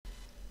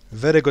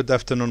Very good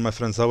afternoon, my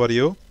friends. How are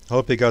you?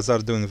 Hope you guys are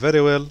doing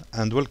very well,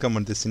 and welcome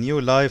on this new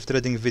live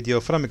trading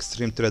video from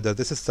XtremeTrader.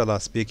 This is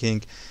Salah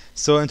speaking.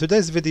 So in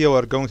today's video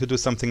we're going to do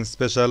something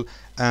special,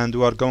 and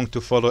we are going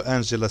to follow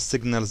Angela's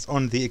signals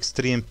on the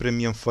Extreme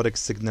Premium Forex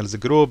Signals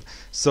group.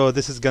 So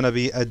this is gonna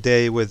be a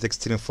day with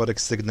Extreme Forex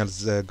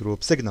Signals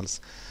group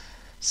signals.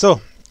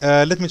 So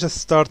let me just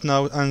start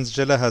now.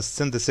 Angela has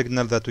sent the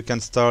signal that we can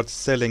start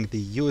selling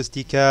the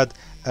USD CAD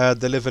at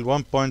the level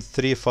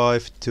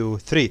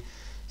 1.3523.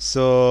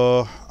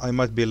 So I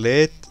might be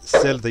late.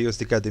 Sell the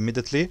USD CAD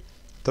immediately.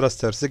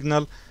 Trust her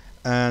signal.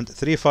 And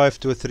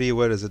 3523,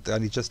 where is it? I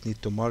just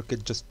need to mark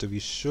it just to be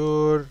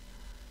sure.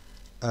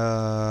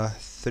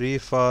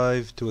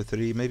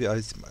 3523. Maybe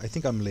I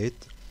think I'm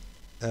late.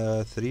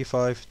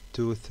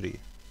 3523.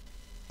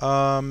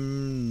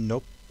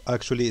 Nope.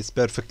 Actually, it's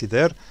perfectly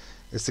there.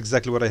 It's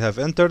exactly what I have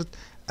entered.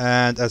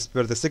 And as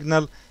per the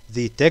signal,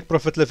 the take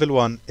profit level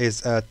 1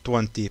 is at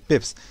 20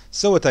 pips.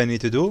 So what I need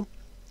to do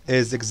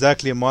is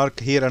exactly mark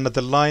here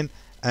another line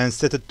and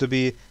set it to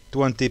be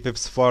 20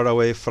 pips far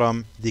away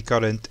from the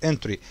current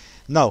entry.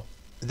 Now,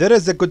 there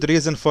is a good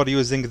reason for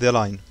using the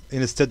line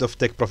instead of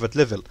take profit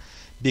level,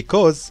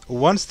 because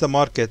once the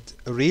market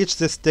reaches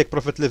this take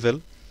profit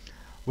level,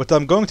 what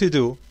I'm going to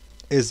do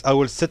is I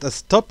will set a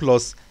stop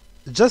loss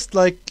just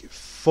like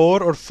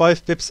 4 or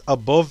 5 pips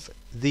above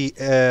the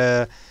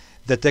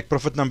take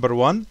profit number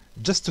 1,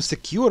 just to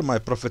secure my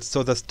profit.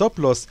 So the stop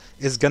loss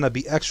is gonna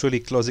be actually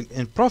closing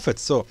in profit.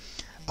 So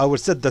I will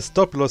set the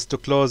stop loss to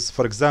close,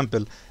 for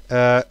example,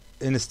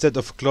 instead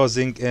of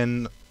closing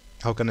in,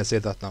 how can I say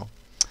that now?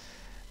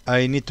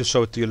 I need to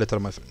show it to you later,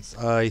 my friends.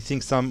 I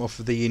think some of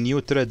the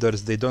new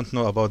traders, they don't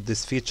know about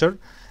this feature.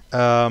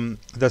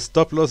 The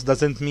stop loss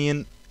doesn't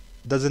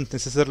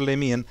necessarily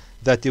mean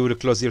that you will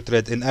close your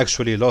trade in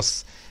actually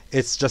loss.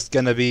 It's just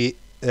gonna be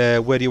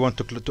where you want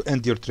to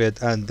end your trade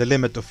and the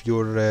limit of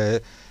your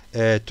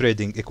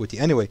trading equity.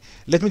 Anyway,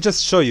 let me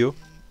just show you.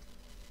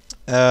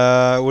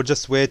 We'll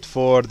just wait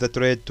for the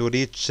trade to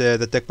reach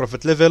the take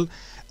profit level,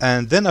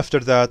 and then after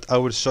that I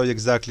will show you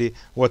exactly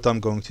what I'm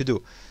going to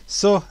do.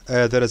 So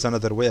there is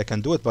another way I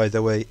can do it, by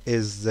the way,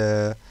 is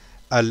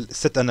I'll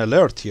set an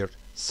alert here.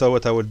 So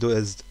what I will do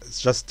is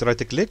just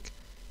right click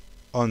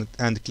on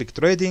and click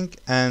trading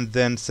and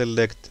then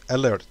select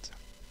alert.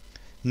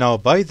 Now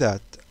by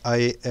that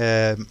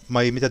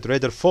my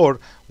MetaTrader 4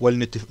 will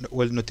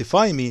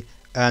notify me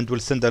and will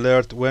send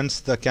alert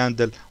once the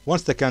candle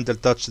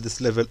touches this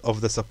level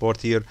of the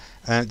support here,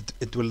 and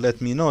it will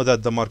let me know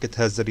that the market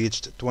has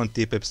reached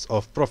 20 pips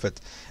of profit.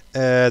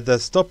 The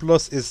stop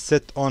loss is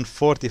set on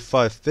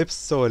 45 pips,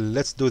 so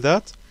let's do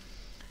that.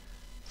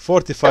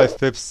 45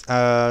 pips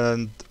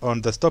and on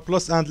the stop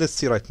loss, and let's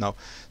see right now.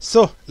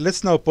 So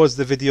let's now pause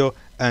the video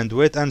and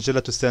wait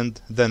Angela to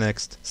send the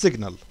next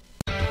signal.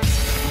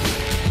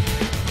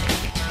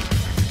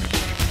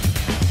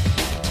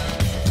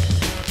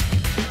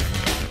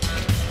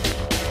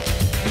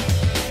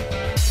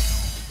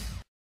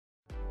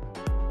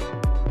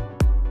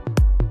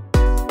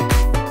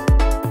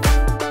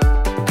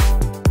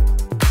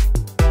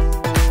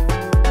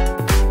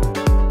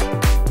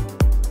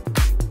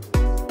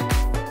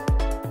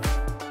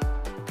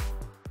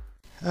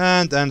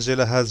 And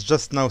Angela has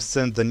just now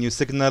sent the new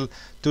signal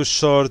to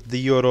short the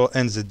Euro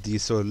NZD.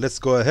 So let's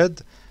go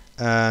ahead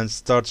and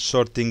start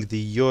shorting the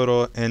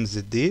Euro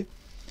NZD,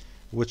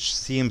 which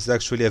seems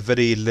actually a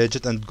very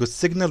legit and good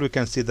signal. We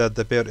can see that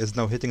the pair is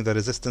now hitting the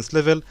resistance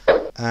level,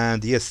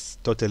 and yes,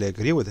 totally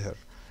agree with her.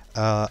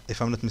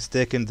 If I'm not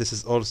mistaken, this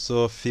is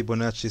also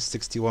Fibonacci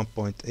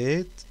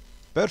 61.8.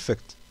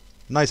 Perfect.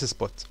 Nice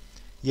spot.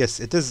 Yes,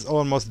 it is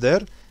almost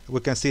there. We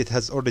can see it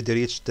has already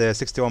reached the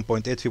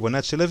 61.8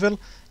 Fibonacci level,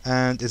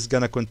 and it's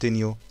gonna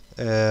continue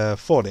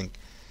falling.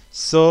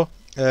 So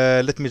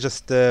let me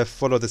just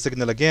follow the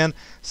signal again.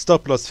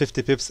 Stop loss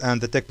 50 pips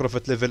and the take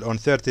profit level on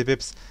 30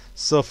 pips.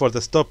 So for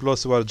the stop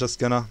loss we are just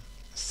gonna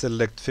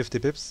select 50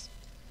 pips,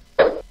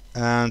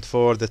 and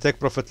for the take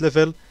profit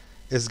level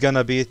is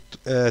gonna be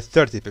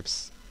 30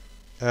 pips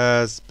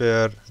as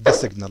per the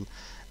signal.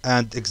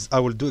 And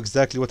I will do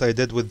exactly what I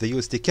did with the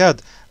USD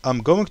CAD. I'm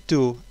going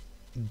to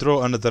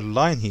draw another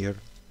line here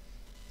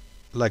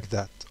like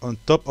that on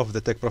top of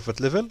the take profit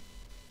level,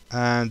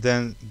 and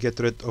then get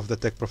rid of the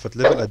take profit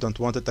level. I don't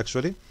want it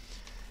actually.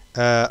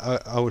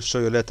 I will show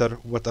you later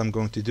what I'm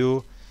going to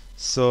do.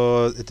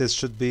 So it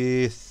should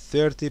be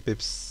 30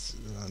 pips,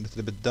 a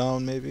little bit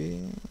down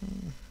maybe,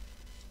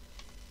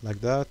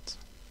 like that.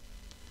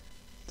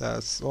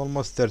 That's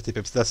almost 30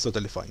 pips. That's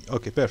totally fine.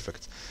 Okay,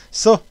 perfect.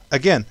 So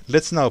again,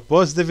 let's now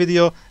pause the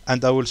video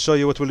and I will show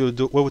you what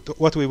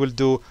we will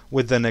do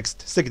with the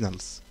next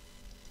signals.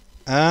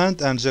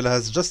 And Angela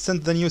has just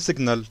sent the new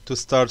signal to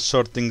start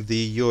shorting the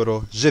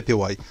Euro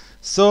JPY.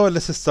 So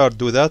let's start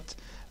do that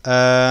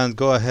and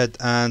go ahead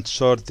and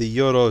short the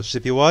Euro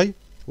JPY.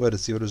 Where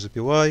is Euro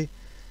JPY?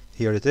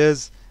 Here it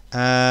is.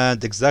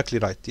 And exactly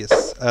right.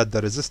 Yes, at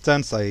the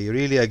resistance. I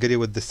really agree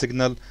with the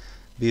signal.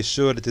 Be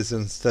sure it is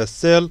in the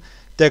sell.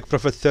 Take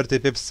profit 30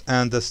 pips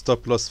and the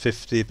stop loss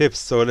 50 pips.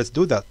 So let's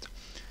do that.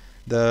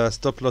 The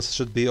stop loss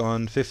should be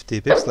on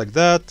 50 pips like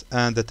that,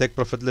 and the take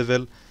profit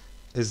level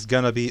is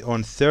gonna be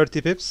on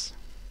 30 pips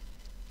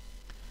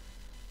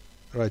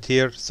right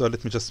here. So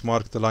let me just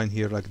mark the line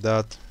here like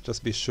that,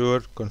 just be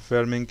sure,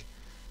 confirming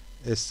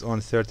it's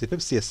on 30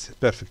 pips. Yes,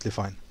 perfectly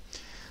fine.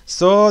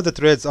 So the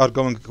trades are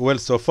going well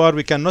so far.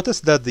 We can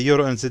notice that the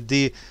Euro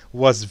NZD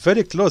was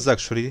very close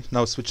actually.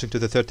 Now switching to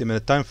the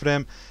 30-minute time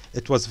frame,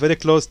 it was very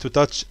close to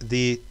touch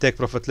the take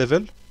profit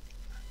level.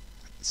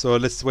 So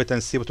let's wait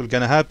and see what will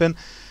gonna happen.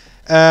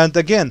 And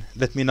again,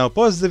 let me now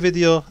pause the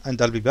video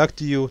and I'll be back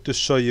to you to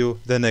show you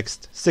the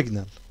next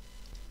signal.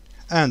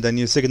 And a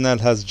new signal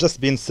has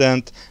just been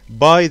sent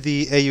by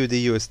the AUD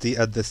USD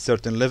at this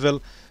certain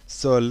level.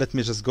 So let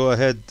me just go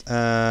ahead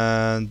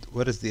and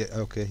where is the,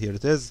 okay, here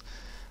it is.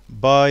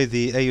 By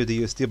the AUD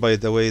USD, by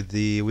the way,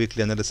 the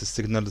weekly analysis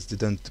signals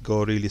didn't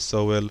go really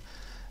so well,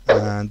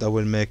 and I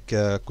will make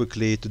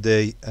quickly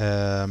today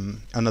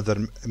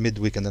another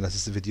midweek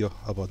analysis video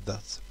about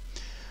that.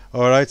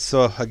 Alright,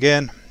 so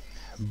again,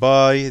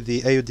 by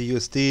the AUD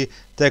USD,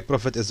 take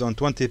profit is on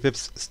 20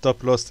 pips,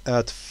 stop loss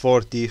at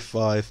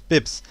 45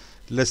 pips.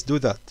 Let's do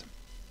that.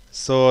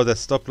 So the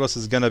stop loss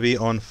is gonna be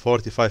on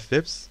 45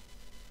 pips,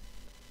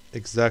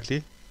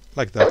 exactly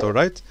like that.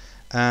 Alright,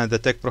 and the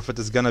take profit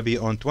is gonna be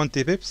on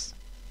 20 pips.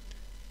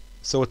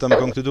 So what I'm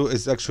going to do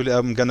is actually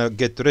I'm gonna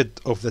get rid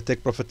of the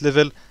take profit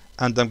level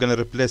and I'm gonna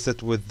replace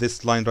it with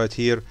this line right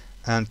here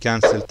and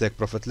cancel take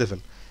profit level.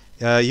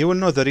 You will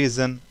know the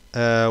reason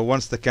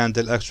once the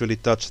candle actually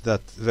touched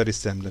that very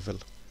same level.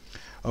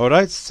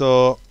 Alright,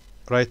 so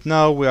right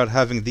now we are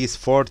having these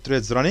 4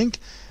 trades running,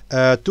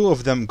 2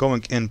 of them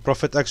going in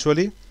profit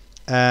actually,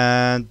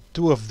 and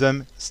 2 of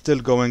them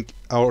still going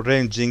or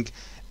ranging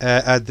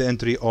at the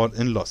entry or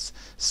in loss.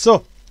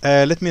 So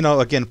let me now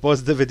again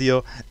pause the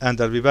video and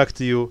I'll be back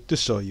to you to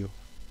show you.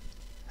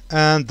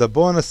 And the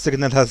bonus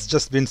signal has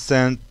just been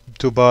sent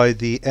to buy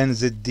the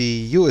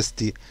NZD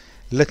USD.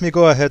 Let me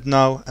go ahead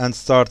now and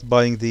start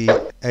buying the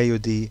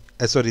the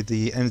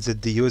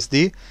NZD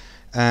USD.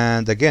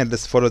 And again,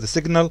 let's follow the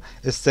signal.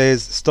 It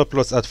says stop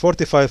loss at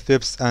 45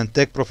 pips and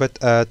take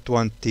profit at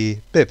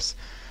 20 pips.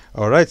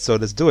 Alright, so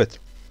let's do it.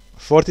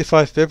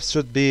 45 pips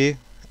should be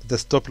the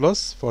stop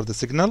loss for the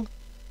signal.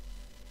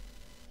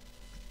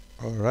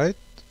 Alright,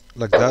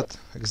 like that,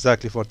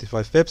 exactly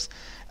 45 pips.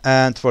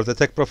 And for the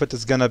take profit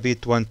is gonna be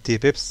 20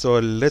 pips. So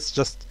let's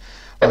just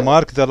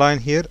mark the line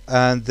here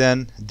and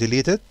then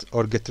delete it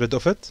or get rid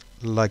of it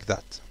like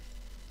that.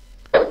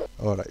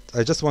 Alright,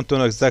 I just want to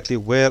know exactly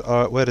where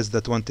is the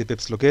 20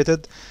 pips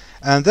located,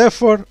 and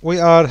therefore we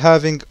are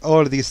having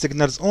all these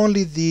signals.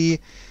 Only the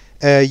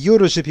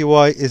Euro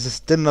JPY is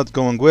still not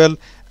going well,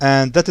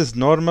 and that is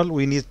normal.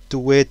 We need to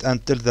wait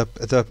until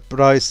the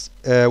price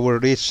will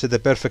reach the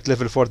perfect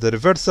level for the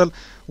reversal,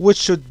 which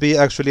should be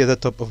actually at the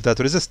top of that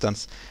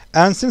resistance.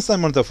 And since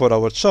I'm on the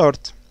 4-hour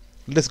chart,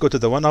 let's go to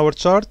the 1-hour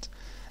chart.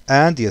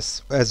 And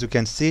yes, as you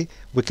can see,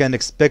 we can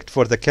expect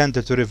for the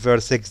candle to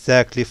reverse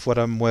exactly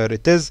from where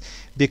it is,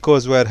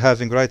 because we are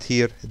having right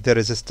here the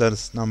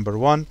resistance number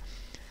 1,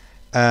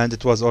 and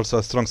it was also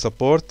a strong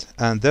support,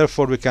 and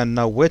therefore we can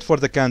now wait for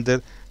the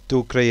candle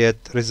to create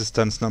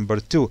resistance number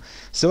 2.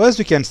 So as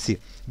we can see,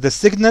 the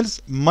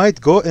signals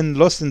might go in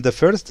loss in the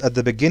first at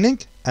the beginning,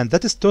 and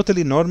that is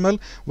totally normal.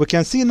 We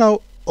can see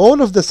now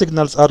all of the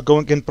signals are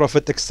going in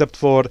profit except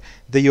for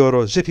the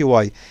Euro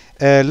JPY.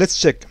 Let's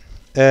check.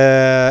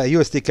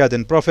 USD CAD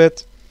in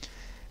profit,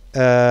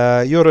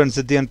 Euro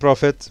NZD in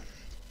profit,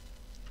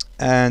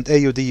 and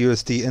AUD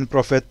USD in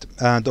profit,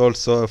 and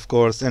also of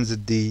course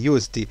NZD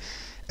USD.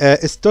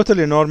 It's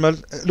totally normal.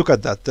 Look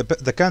at that,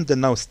 the candle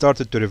now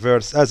started to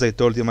reverse. As I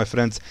told you, my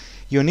friends,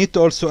 you need to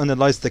also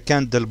analyze the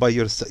candle by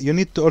yourself. You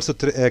need to also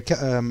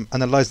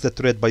analyze the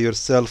trade by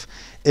yourself.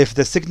 If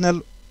the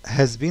signal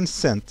has been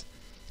sent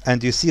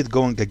and you see it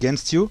going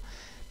against you,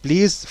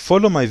 please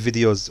follow my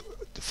videos.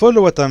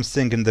 Follow what I'm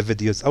saying in the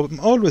videos. I'm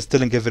always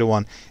telling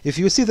everyone, if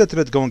you see the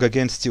trade going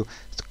against you,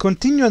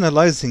 continue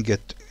analyzing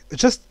it.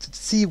 Just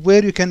see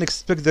where you can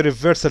expect the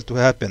reversal to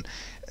happen.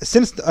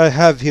 Since I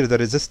have here the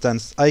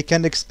resistance, I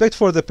can expect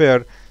for the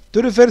pair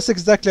to reverse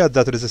exactly at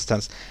that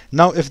resistance.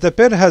 Now, if the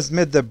pair has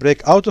made the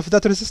break out of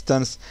that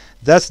resistance,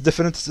 that's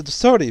different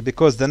story,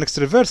 because the next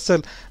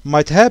reversal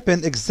might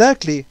happen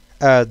exactly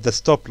at the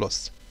stop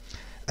loss.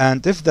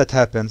 And if that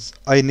happens,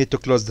 I need to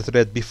close the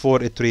trade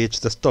before it reaches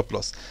the stop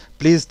loss.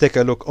 Please take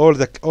a look. All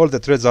the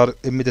trades are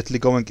immediately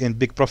going in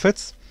big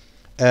profits.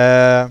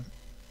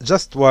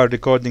 Just while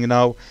recording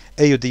now,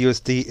 AUD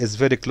USD is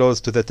very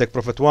close to the take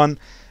profit 1,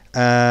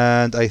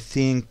 and I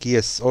think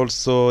yes,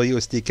 also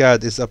USD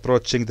CAD is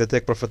approaching the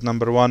take profit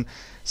number 1.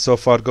 So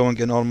far, going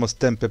in almost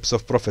 10 pips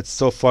of profit.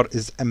 So far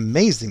is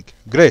amazing,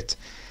 great.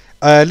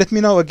 Let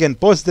me now again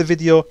pause the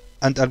video,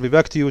 and I'll be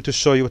back to you to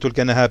show you what will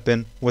gonna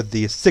happen with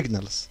these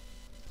signals.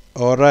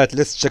 Alright,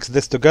 let's check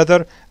this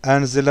together.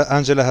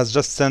 Angela has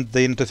just sent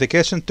the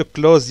notification to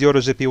close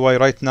Euro JPY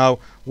right now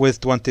with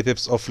 20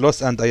 pips of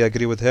loss, and I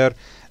agree with her.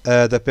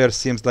 The pair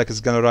seems like it's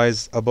gonna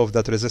rise above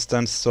that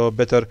resistance, so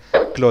better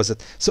close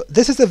it. So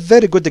this is a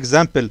very good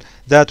example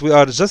that we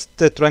are just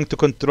trying to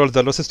control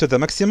the losses to the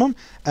maximum,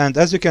 and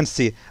as you can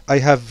see, I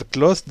have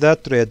closed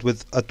that trade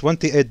with a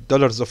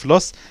 $28 of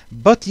loss,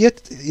 but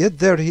yet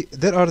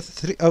there are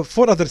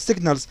 4 other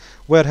signals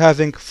where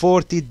having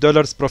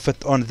 $40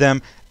 profit on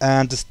them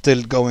and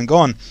still going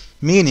on,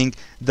 meaning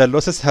the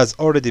losses has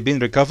already been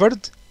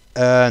recovered,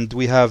 and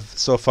we have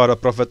so far a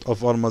profit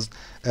of almost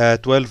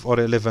 $12 or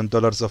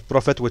 $11 of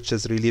profit, which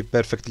is really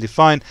perfectly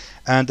fine.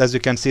 And as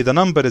you can see, the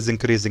number is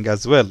increasing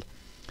as well.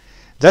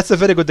 That's a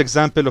very good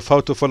example of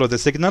how to follow the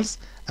signals.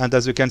 And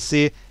as you can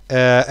see,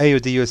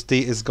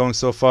 AUD/USD is going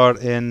so far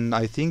in,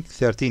 I think,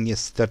 13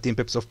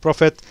 pips of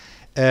profit.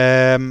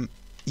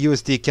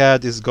 USD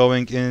CAD is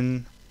going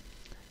in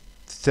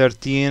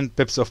 13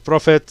 pips of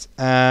profit,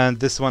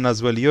 and this one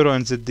as well, Euro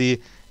NZD,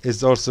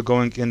 is also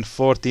going in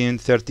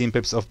 13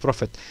 pips of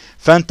profit.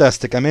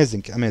 Fantastic,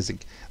 amazing.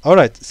 All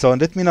right, so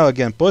let me now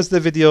again pause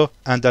the video,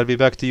 and I'll be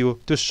back to you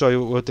to show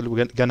you what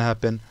will gonna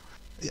happen.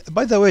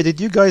 By the way,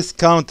 did you guys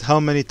count how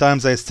many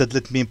times I said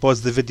let me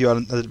pause the video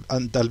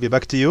and I'll be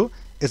back to you?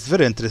 It's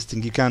very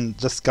interesting. You can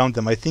just count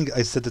them. I think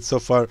I said it so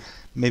far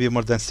maybe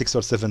more than 6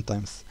 or 7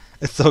 times.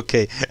 It's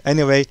okay.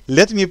 Anyway,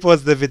 let me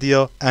pause the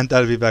video and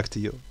I'll be back to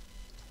you.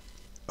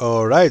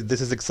 Alright,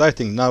 this is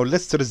exciting. Now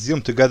let's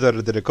resume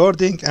together the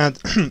recording, and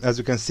as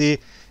you can see,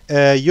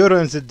 Euro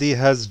NZD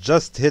has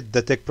just hit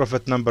the take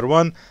profit number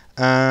 1,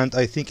 and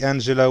I think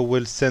Angela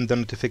will send the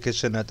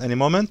notification at any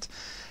moment.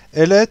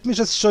 Let me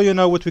just show you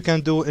now what we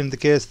can do in the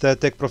case the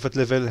take profit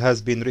level has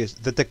been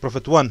reached. The take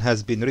profit 1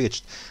 has been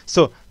reached.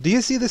 So, do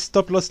you see this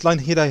stop loss line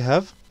here I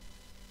have?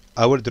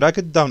 I will drag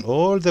it down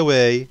all the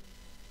way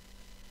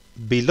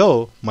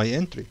below my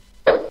entry.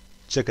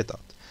 Check it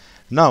out.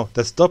 Now,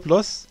 the stop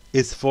loss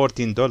is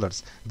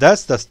 $14.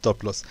 That's the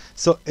stop loss.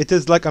 So it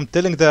is like I'm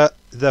telling the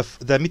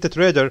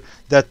MetaTrader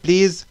that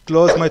please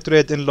close my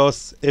trade in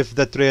loss if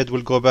the trade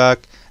will go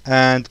back,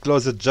 and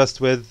close it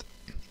just with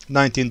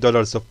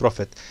 $19 of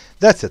profit.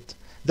 That's it.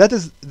 That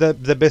is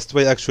the best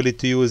way actually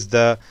to use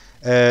the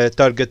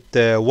target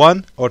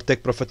 1 or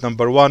take profit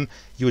number 1.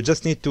 You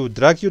just need to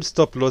drag your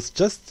stop loss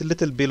just a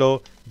little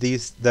below the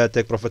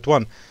take profit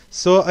 1.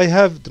 So I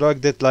have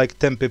dragged it like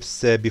 10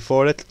 pips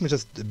before it. Let me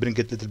just bring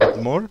it a little bit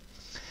more.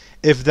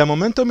 If the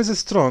momentum is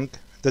strong,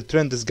 the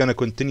trend is gonna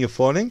continue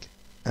falling,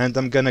 and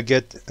I'm gonna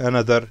get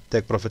another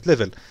take profit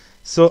level.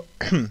 So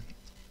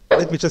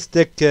let me just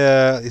take,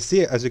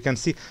 see, as you can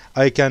see,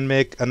 I can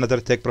make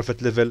another take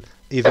profit level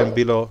even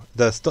below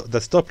the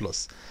stop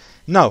loss.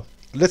 Now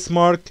let's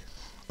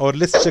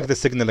check the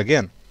signal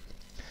again.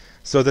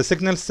 So the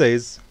signal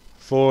says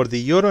for the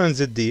Euro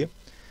NZD,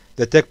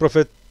 the take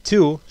profit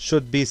 2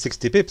 should be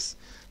 60 pips.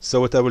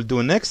 So what I will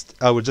do next,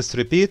 I will just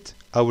repeat.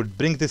 I will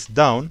bring this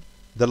down,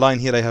 the line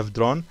here I have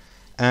drawn,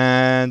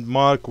 and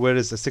mark where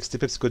is the 60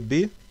 pips could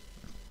be.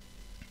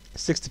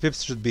 60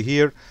 pips should be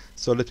here.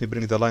 So let me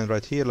bring the line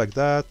right here like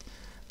that.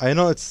 I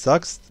know it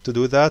sucks to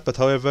do that, but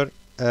however,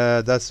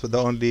 that's the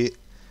only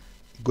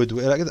good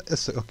way.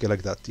 Okay,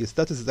 like that. Yes,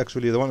 that is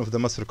actually one of the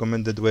most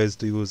recommended ways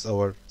to use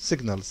our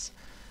signals.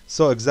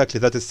 So exactly,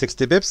 that is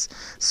 60 pips.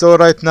 So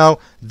right now,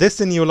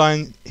 this new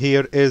line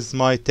here is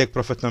my take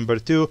profit number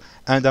 2,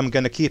 and I'm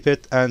gonna keep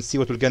it and see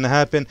what will gonna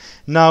happen.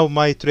 Now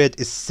my trade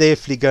is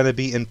safely gonna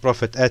be in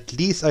profit. At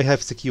least I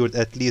have secured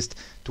at least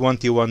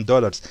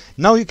 $21.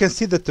 Now you can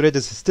see the trade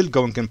is still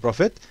going in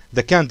profit.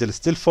 The candle is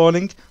still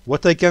falling.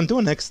 What I can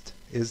do next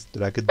is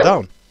drag it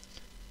down,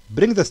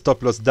 bring the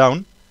stop loss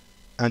down,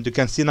 and you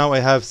can see now I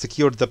have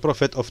secured the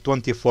profit of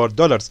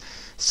 $24.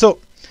 So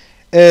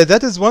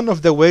that is one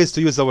of the ways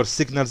to use our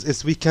signals,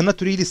 is we cannot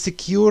really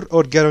secure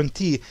or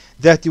guarantee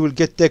that you will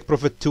get take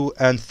profit 2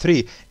 and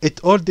 3. It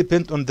all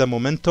depends on the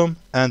momentum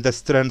and the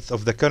strength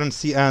of the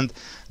currency and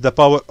the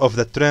power of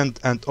the trend,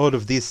 and all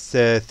of these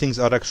things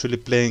are actually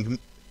playing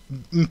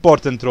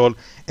important role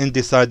in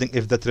deciding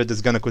if the trade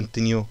is going to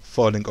continue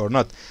falling or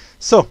not.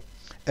 So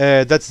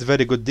that's a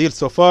very good deal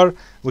so far.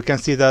 We can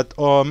see that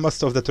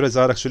most of the trades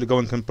are actually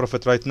going in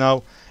profit right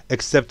now,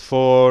 except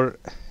for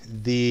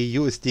the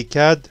USD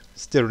CAD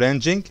still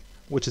ranging,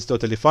 which is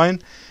totally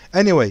fine.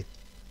 Anyway,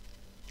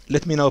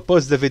 let me now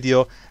pause the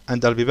video,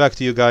 and I'll be back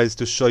to you guys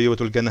to show you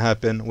what will gonna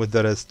happen with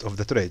the rest of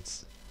the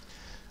trades.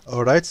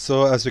 Alright,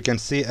 so as you can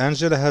see,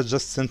 Angela has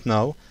just sent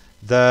now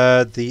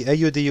that the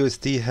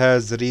AUD/USD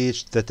has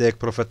reached the take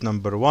profit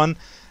number 1,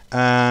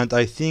 and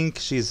I think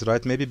she's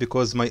right, maybe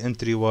because my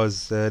entry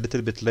was a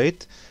little bit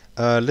late.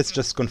 Let's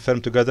just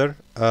confirm together.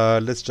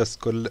 Let's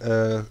just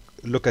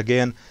look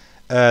again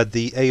at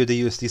the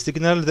AUD/USD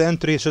signal. The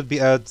entry should be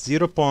at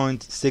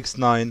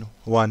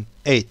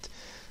 0.6918,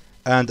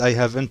 and I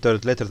have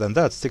entered later than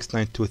that,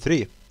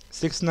 6923.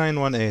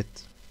 6918.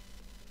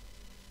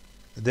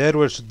 There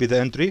where should be the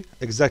entry,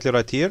 exactly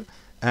right here,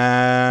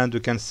 and we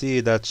can see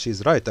that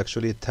she's right.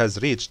 Actually, it has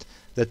reached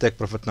the take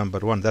profit number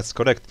 1. That's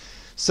correct.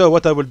 So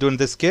what I will do in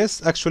this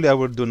case, actually I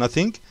will do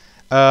nothing.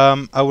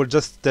 I will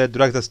just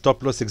drag the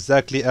stop loss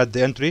exactly at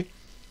the entry.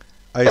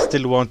 I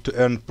still want to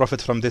earn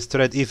profit from this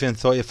trade, even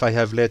though if I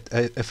have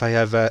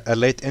a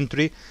late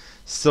entry.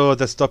 So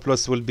the stop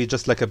loss will be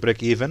just like a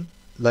break even,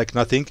 like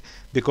nothing,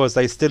 because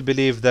I still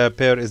believe the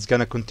pair is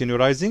gonna continue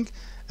rising.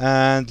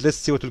 And let's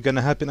see what will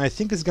gonna happen. I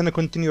think it's gonna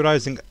continue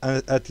rising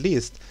at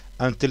least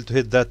until to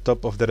hit that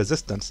top of the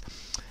resistance.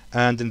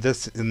 And in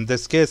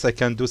this case, I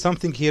can do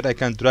something here. I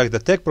can drag the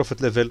take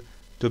profit level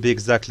to be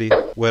exactly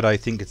where I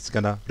think it's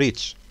gonna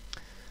reach.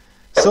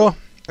 So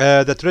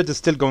the trade is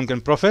still going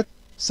in profit.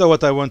 So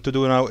what I want to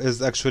do now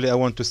is actually I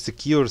want to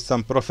secure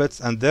some profits,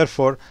 and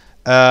therefore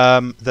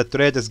the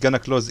trade is gonna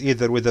close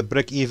either with a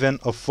break even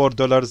of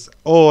 $4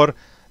 or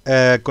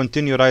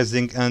continue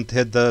rising and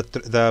hit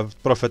the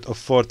profit of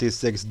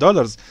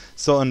 $46.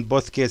 So in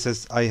both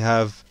cases I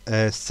have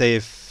a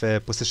safe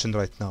position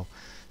right now.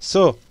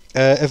 So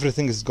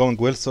everything is going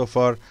well so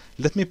far.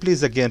 Let me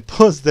please again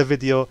pause the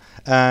video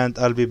and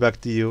I'll be back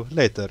to you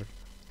later.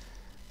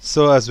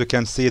 So as we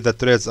can see, the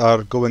trades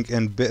are going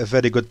in a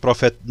very good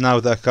profit. Now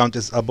the account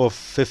is above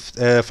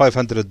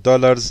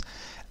 $500.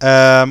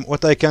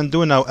 What I can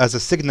do now as a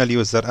signal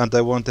user, and I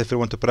want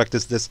everyone to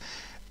practice this,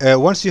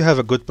 once you have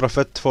a good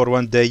profit for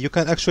one day, you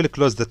can actually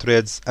close the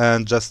trades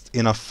and just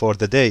enough for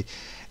the day.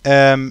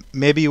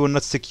 Maybe you will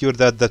not secure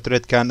that the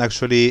trade can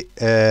actually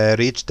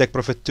reach take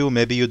profit 2.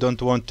 Maybe you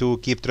don't want to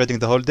keep trading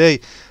the whole day,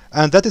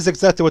 and that is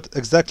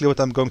exactly what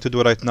I'm going to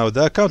do right now.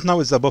 The account now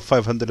is above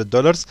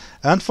 $500,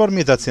 and for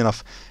me that's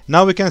enough.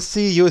 Now we can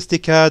see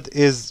USD CAD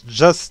is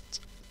just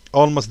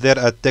almost there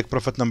at take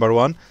profit number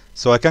 1,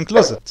 so I can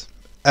close it.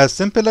 As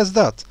simple as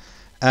that.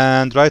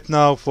 And right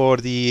now for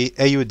the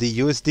AUD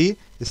USD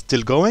is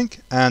still going,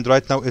 and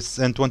right now it's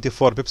in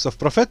 24 pips of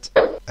profit.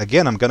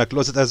 Again, I'm gonna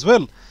close it as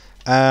well.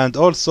 And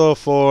also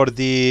for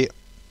the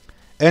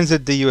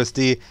NZD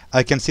USD,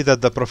 I can see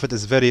that the profit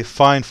is very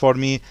fine for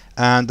me,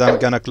 and I'm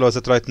gonna close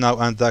it right now,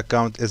 and the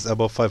account is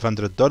above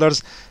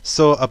 $500.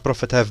 So a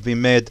profit have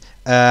been made,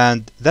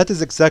 and that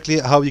is exactly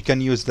how you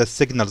can use the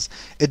signals.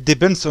 It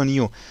depends on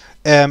you.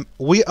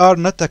 We are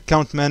not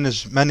account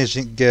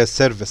managing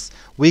service.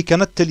 We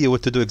cannot tell you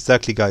what to do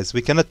exactly, guys.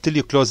 We cannot tell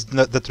you close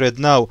the trade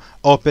now,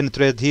 open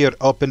trade here,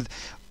 open.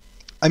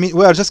 I mean,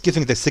 we are just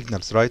giving the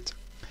signals, right?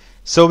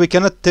 So we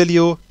cannot tell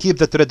you keep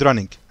the trade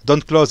running,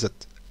 don't close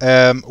it.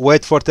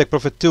 Wait for take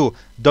profit 2,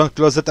 don't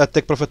close it at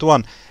take profit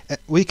 1.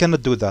 We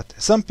cannot do that.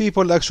 Some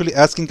people actually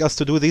asking us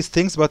to do these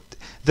things, but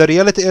the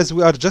reality is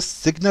we are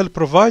just signal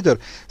provider.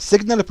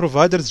 Signal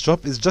provider's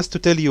job is just to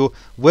tell you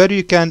where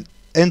you can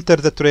enter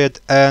the trade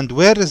and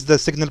where is the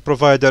signal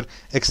provider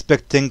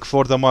expecting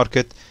for the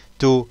market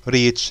to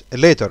reach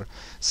later.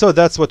 So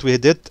that's what we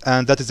did,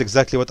 and that is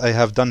exactly what I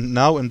have done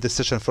now in this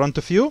session in front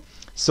of you.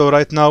 So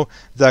right now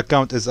the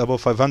account is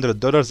above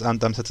 $500,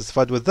 and I'm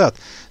satisfied with that.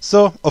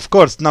 So of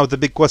course now the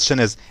big question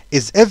is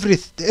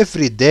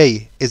every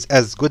day is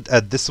as good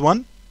as this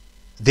one?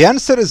 The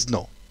answer is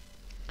no.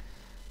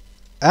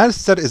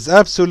 Answer is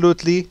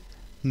absolutely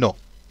no.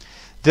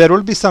 There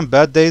will be some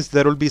bad days,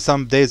 there will be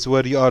some days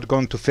where you are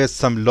going to face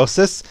some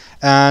losses,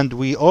 and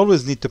we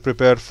always need to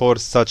prepare for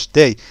such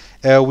day.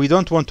 We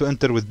don't want to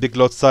enter with big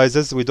lot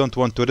sizes, we don't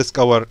want to risk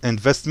our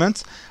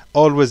investments.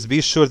 Always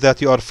be sure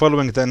that you are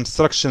following the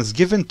instructions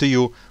given to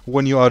you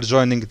when you are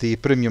joining the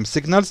premium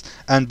signals,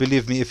 and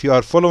believe me, if you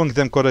are following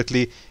them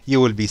correctly, you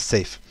will be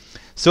safe.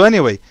 So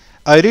anyway,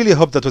 I really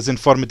hope that was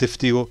informative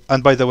to you.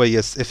 And by the way,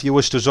 yes, if you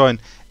wish to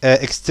join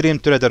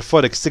XtremeTrader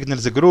Forex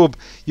Signals group,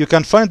 you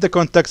can find the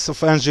contacts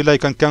of Angela. You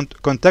can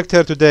contact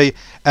her today,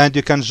 and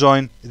you can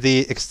join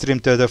the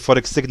XtremeTrader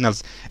Forex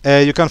Signals.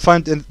 You can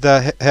find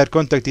her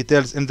contact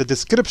details in the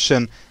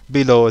description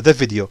below the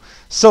video.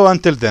 So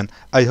until then,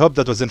 I hope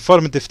that was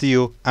informative to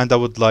you, and I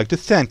would like to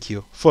thank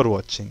you for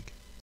watching.